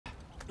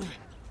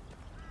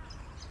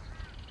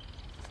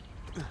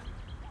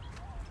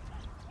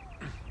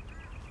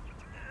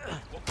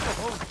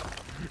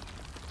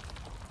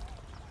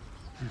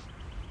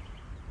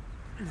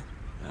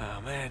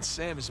Oh man,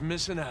 Sam is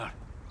missing out.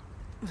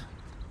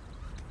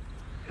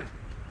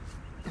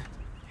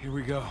 Here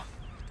we go.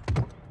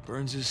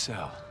 Burns'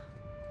 cell.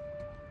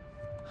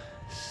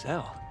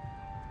 Cell?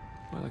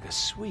 More like a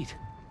suite.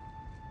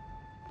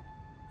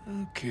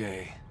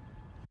 Okay.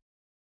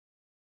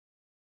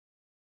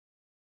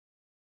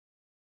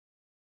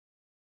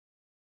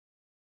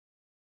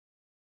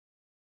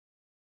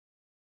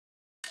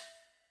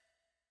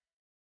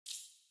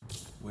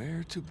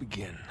 Where to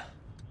begin?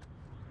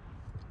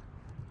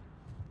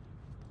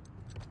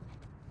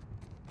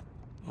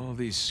 All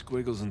these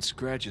squiggles and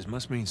scratches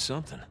must mean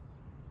something.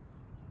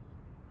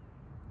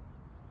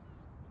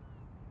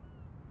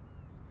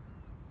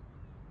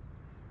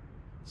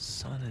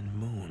 Sun and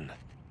moon.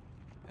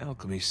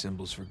 Alchemy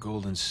symbols for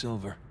gold and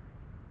silver.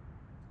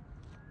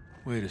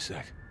 Wait a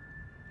sec.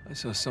 I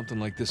saw something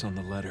like this on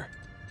the letter.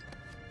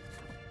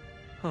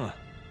 Huh.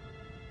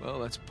 Well,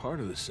 that's part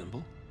of the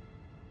symbol.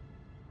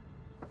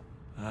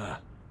 Ah,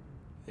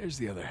 there's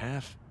the other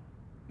half.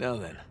 Now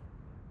then.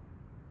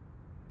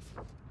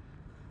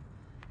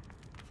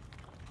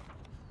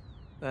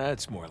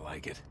 That's more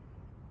like it.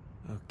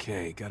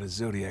 Okay, got a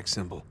zodiac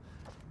symbol.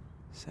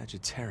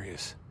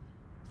 Sagittarius.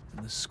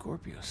 And the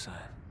Scorpio sign.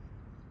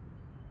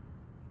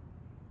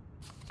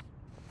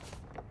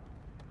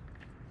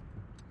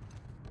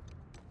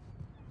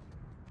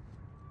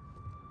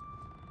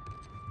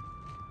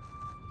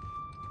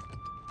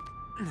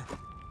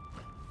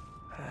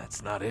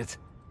 That's not it.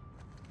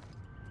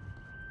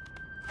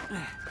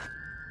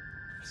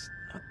 It's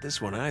not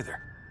this one either.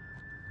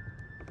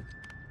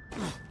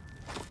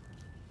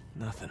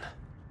 Nothing.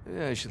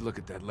 Yeah, I should look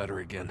at that letter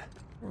again.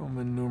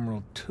 Roman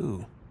numeral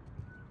 2.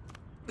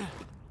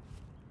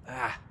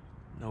 Ah,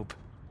 nope.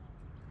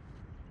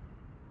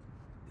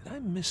 Did I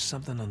miss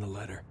something on the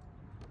letter?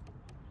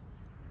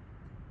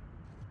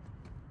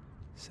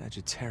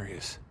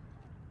 Sagittarius.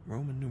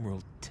 Roman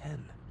numeral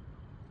 10.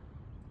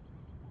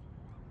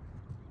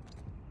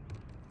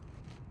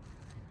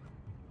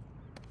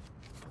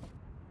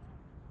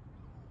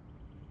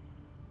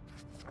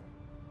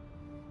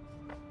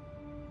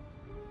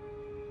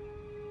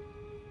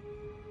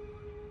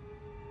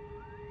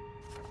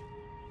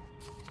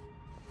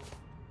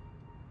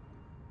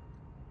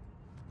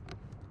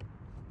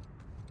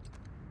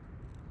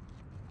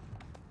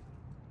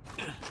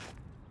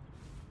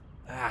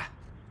 Ah,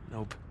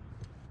 nope.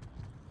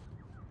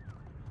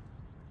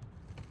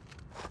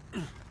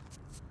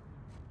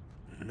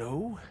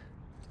 No?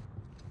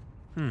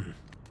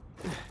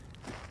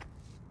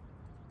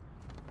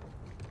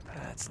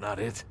 That's not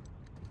it.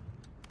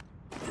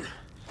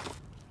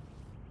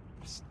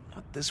 It's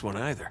not this one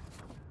either.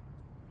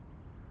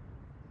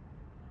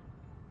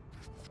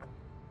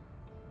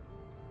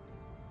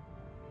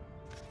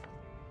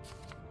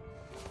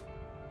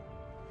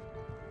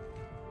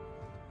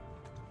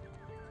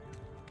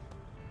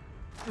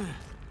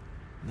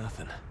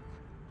 Nothing.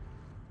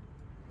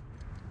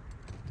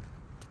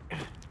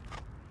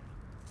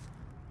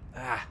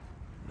 Ah,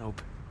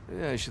 nope.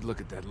 Yeah, I should look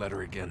at that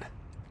letter again.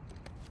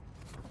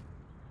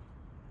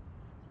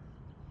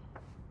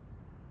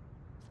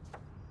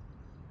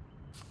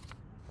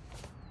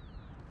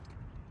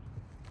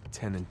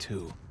 Ten and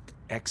 2.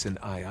 X and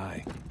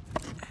II.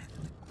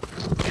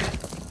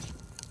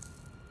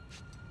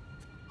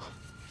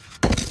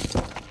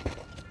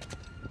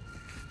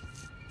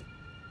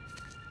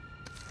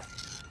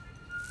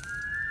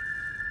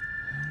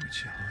 Would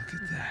you look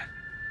at that?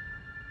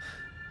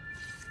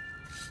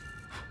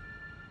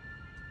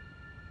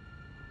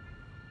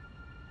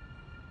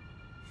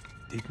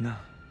 Digna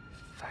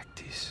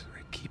factis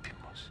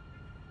recipimus.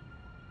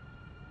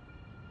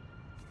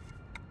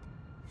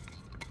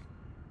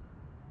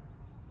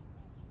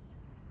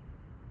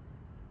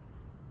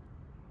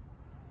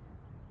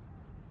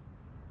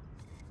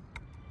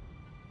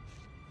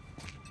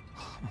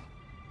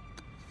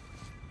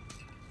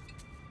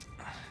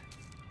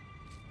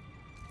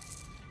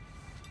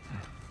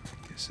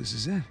 Guess this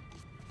is it. All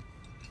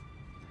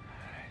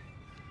right.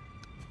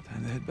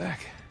 Time to head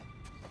back.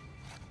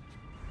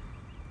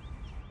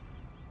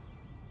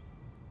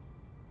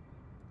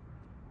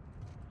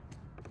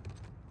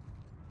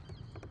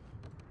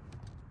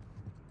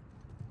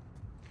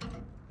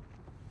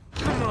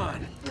 Come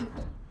on.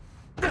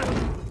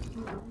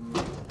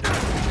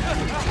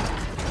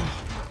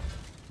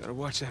 Gotta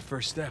watch that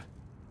first step.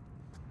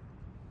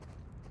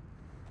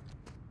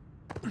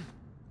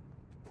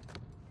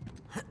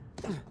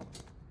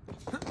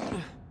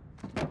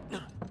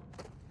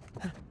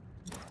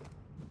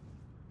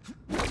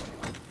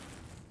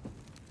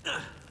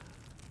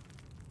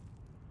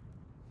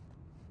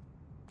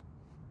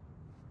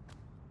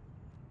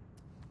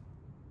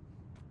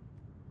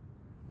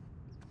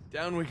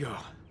 Down we go.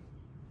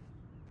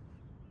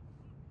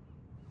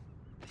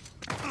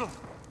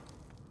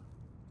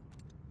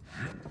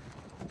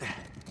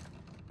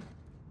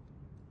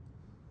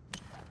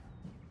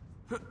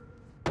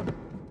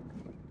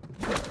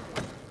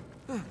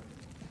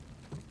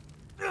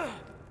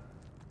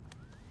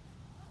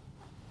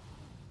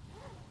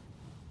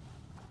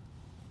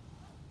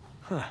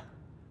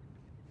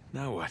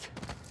 Now what?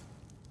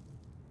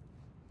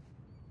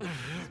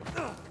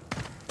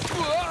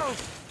 Whoa!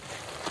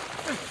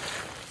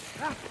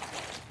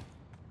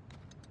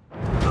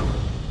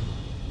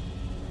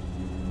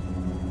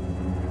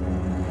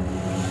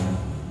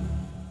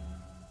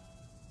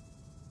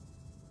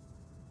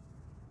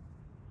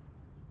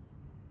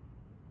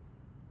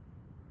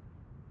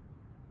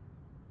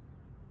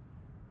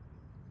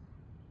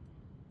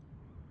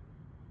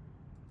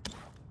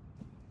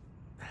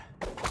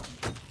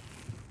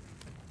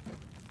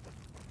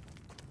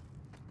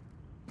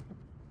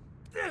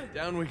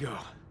 Down we go.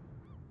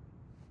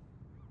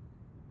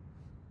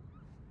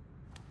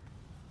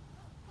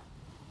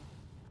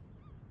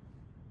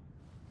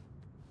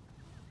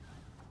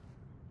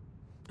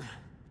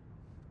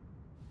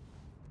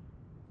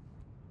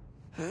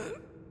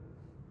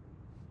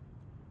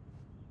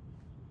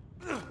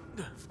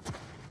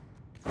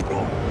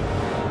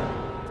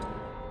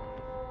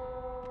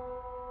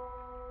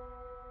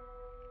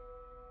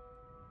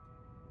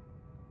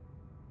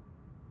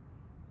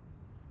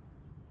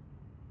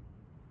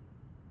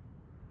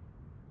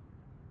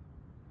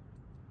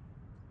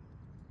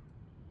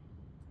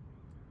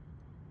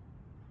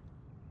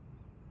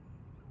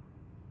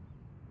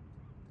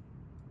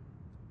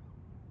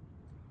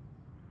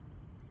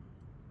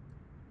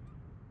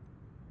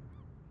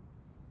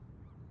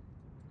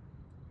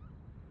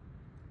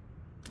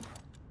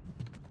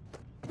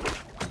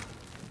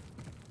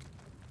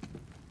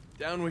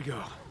 Down we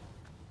go.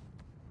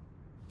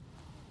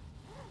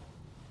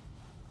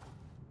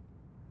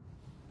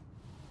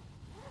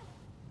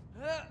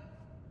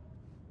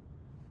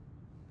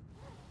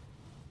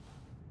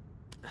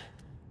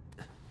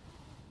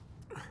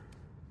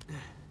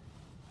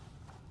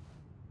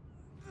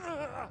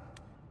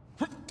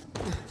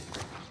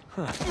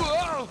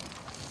 Whoa!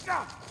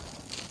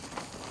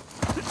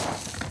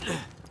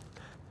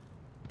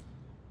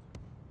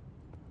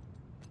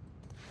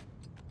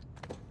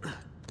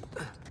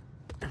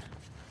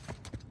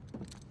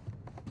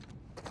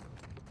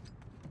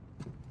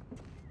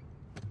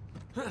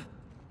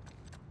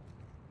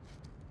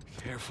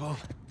 Careful. All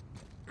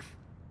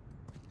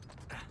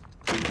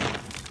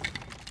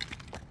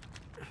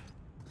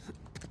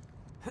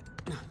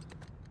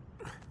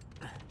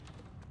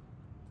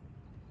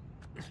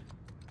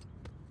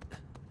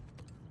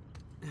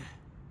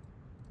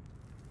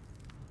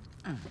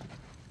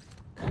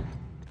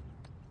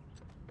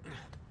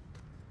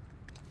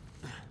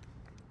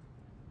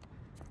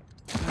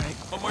right,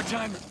 one more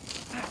time.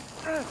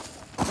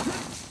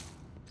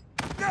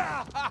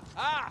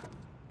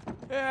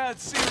 Yeah,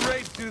 let's see a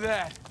race do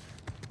that.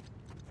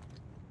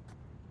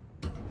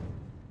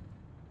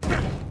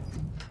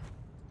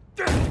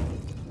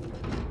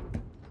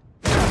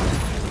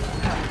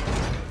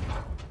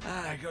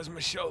 There goes my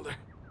shoulder.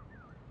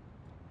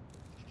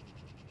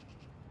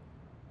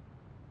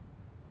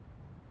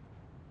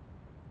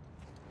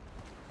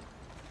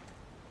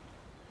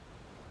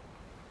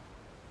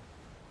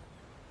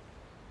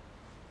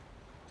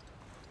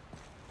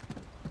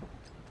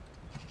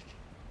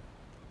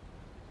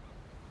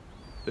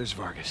 There's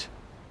Vargas.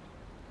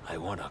 I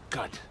want a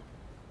cut.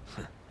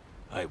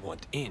 I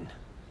want in.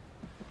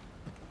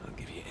 I'll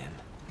give you in.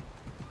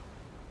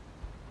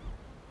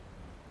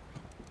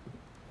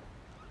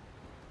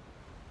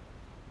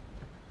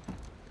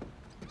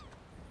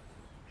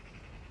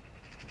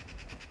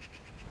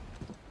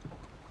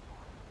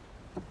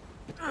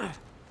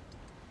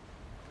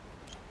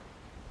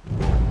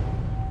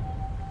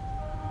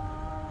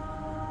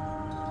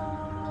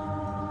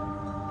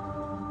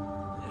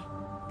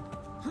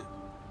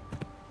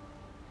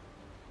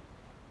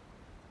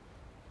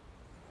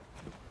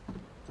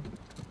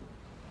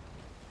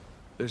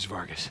 There's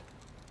Vargas.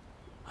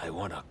 I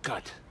want a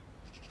cut.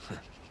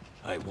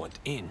 I want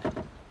in.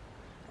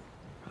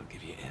 I'll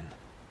give you in.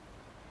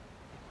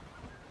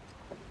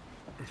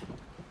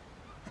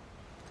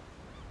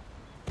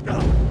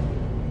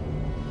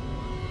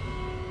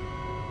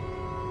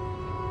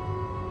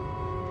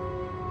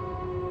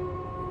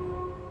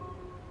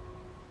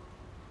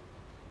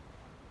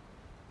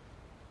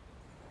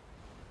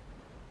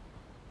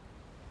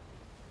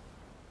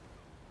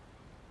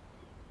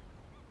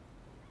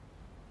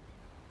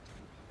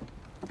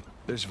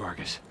 There's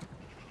Vargas.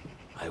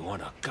 I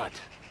want a cut.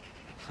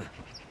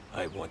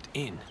 I want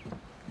in.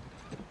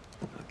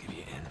 I'll give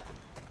you in.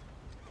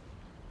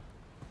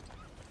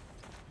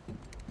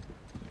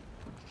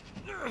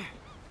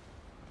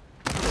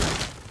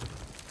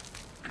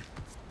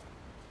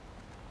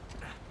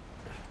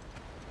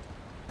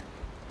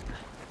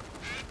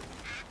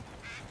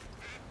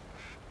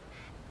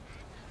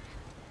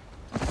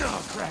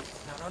 Oh, crap.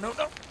 No.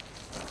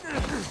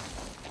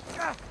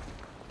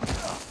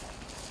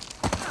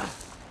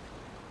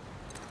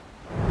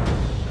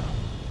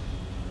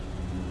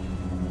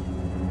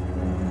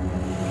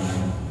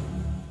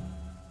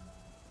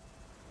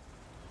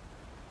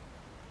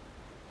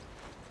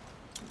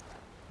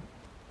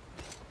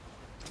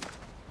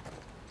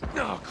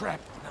 Oh, crap.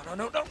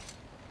 No.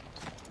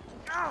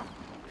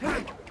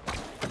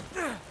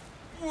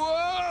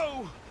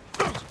 Whoa!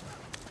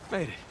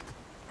 Made it.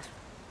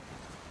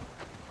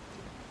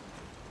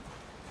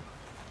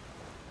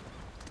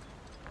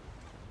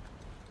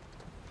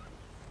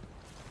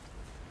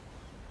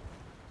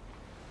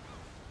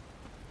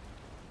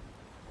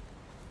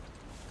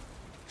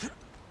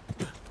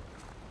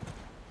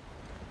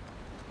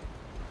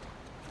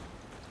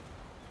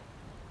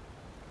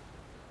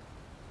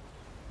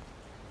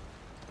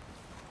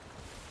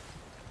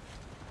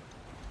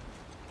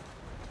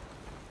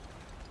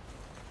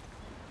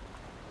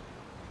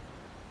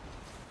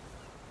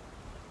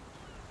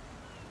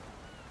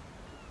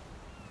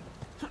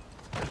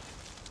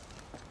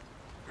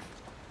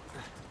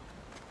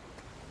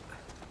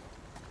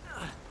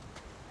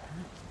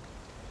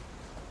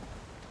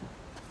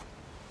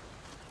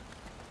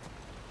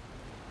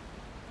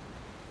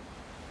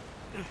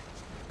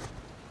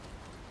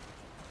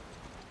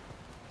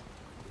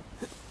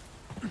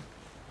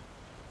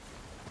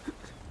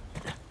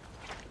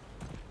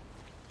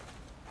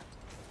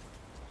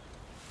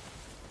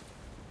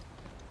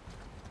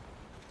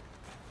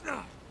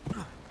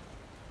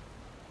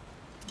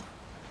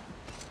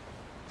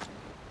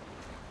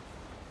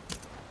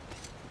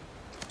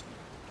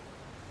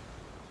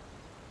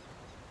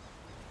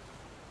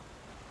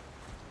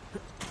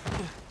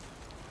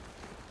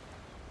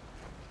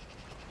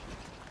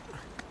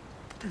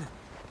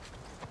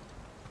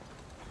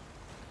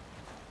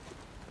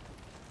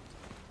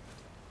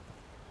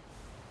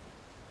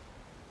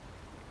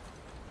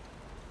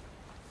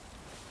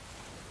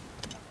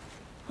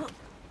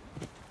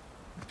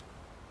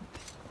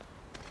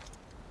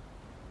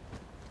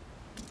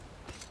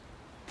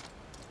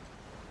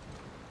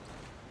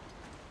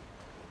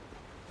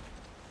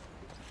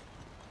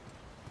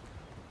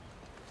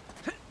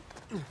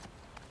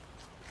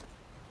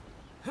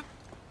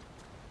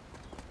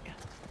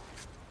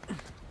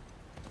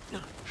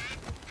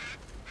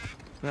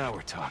 Now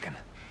we're talking.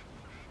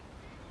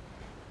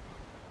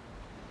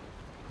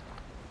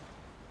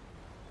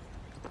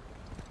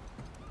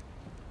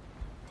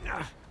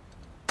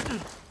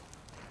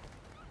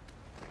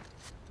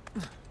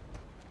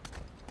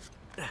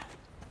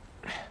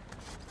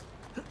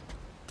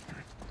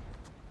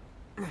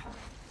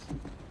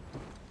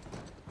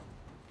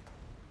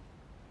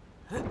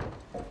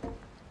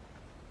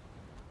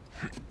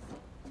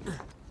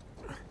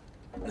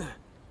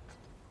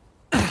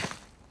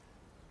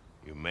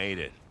 You made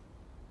it.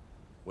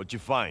 What'd you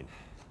find?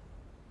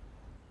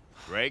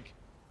 Greg?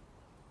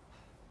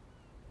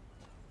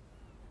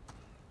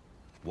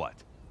 What?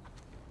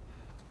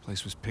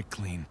 Place was picked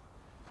clean.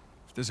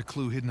 If there's a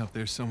clue hidden up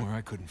there somewhere,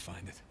 I couldn't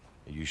find it.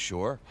 Are you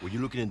sure? Were you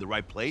looking in the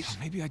right place?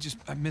 Maybe I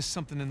missed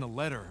something in the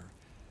letter.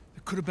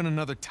 There could have been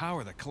another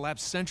tower that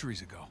collapsed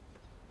centuries ago.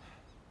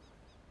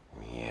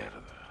 Mierda.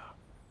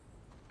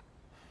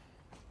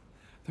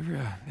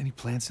 There any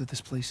plans to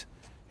this place?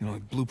 You know,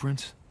 like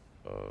blueprints?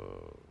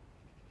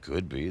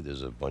 Could be.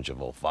 There's a bunch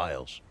of old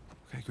files.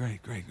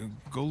 Okay, great.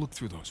 Go look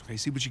through those, okay?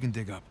 See what you can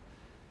dig up.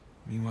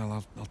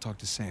 Meanwhile, I'll talk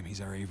to Sam.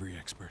 He's our Avery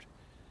expert.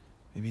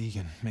 Maybe he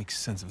can make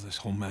sense of this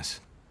whole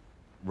mess.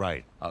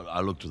 Right.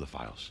 I'll look through the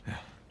files. Yeah.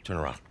 Turn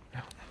around.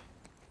 Yeah.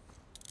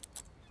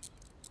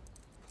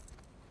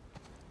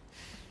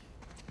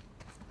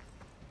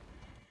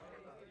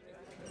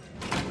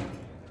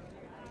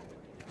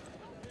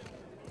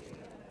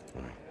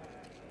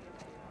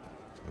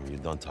 When you're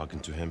done talking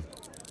to him,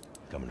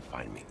 come and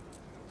find me.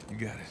 You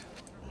got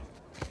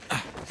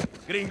it.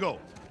 Gringo,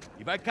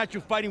 if I catch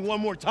you fighting one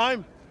more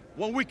time,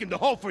 1 week in the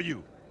hole for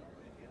you.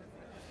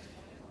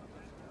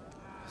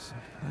 It's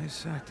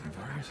nice acting,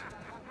 Vargas.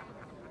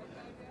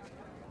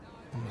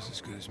 Almost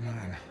as good as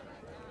mine.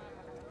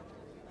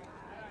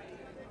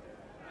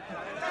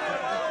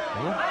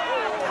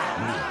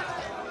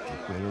 Te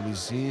puedo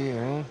decir,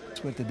 ¿eh?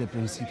 Suerte de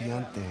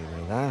principiante,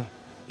 ¿verdad?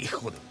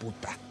 Hijo de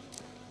puta.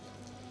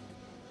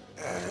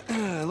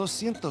 Lo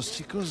siento,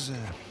 chicos.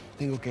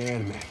 Tengo que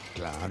irme.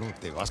 Claro,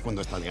 te vas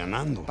cuando estás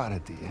ganando. Para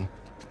ti, ¿eh?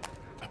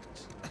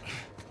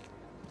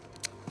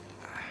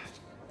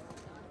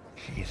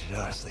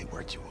 Jesus, they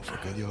worked you over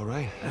good. You all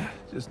right?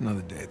 Just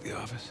another day at the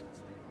office.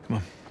 Come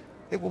on.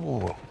 Hey,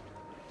 whoa.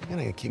 You're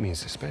gonna keep me in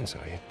suspense,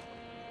 are you?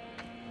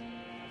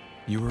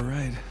 You were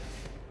right.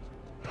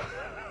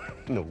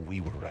 No, we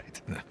were right.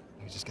 No.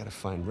 We just gotta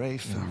find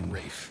Rafe No, and...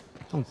 Rafe.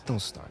 Don't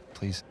start,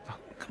 please. Oh,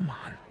 come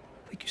on.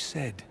 Like you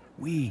said,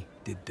 we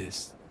did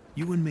this.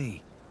 You and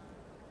me.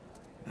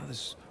 Now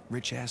this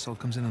rich asshole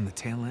comes in on the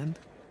tail end?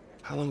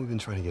 How long have we been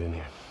trying to get in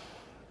here?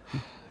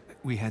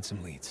 We had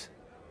some leads.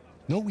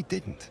 No, we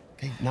didn't.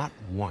 Okay, not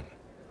one.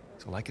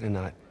 So like it or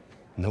not,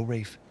 no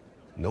Rafe,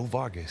 no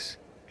Vargas,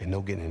 and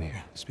no getting in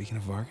here. Speaking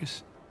of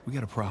Vargas, we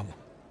got a problem.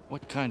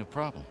 What kind of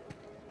problem?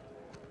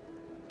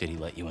 Did he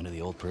let you into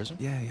the old prison?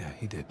 Yeah,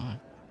 he did. All right.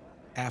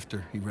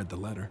 After he read the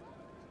letter.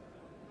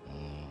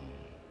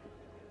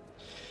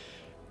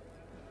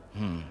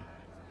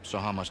 So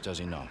how much does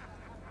he know?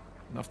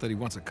 Enough that he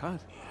wants a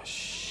cut.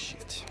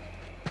 Shit.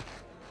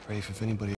 Rafe, if anybody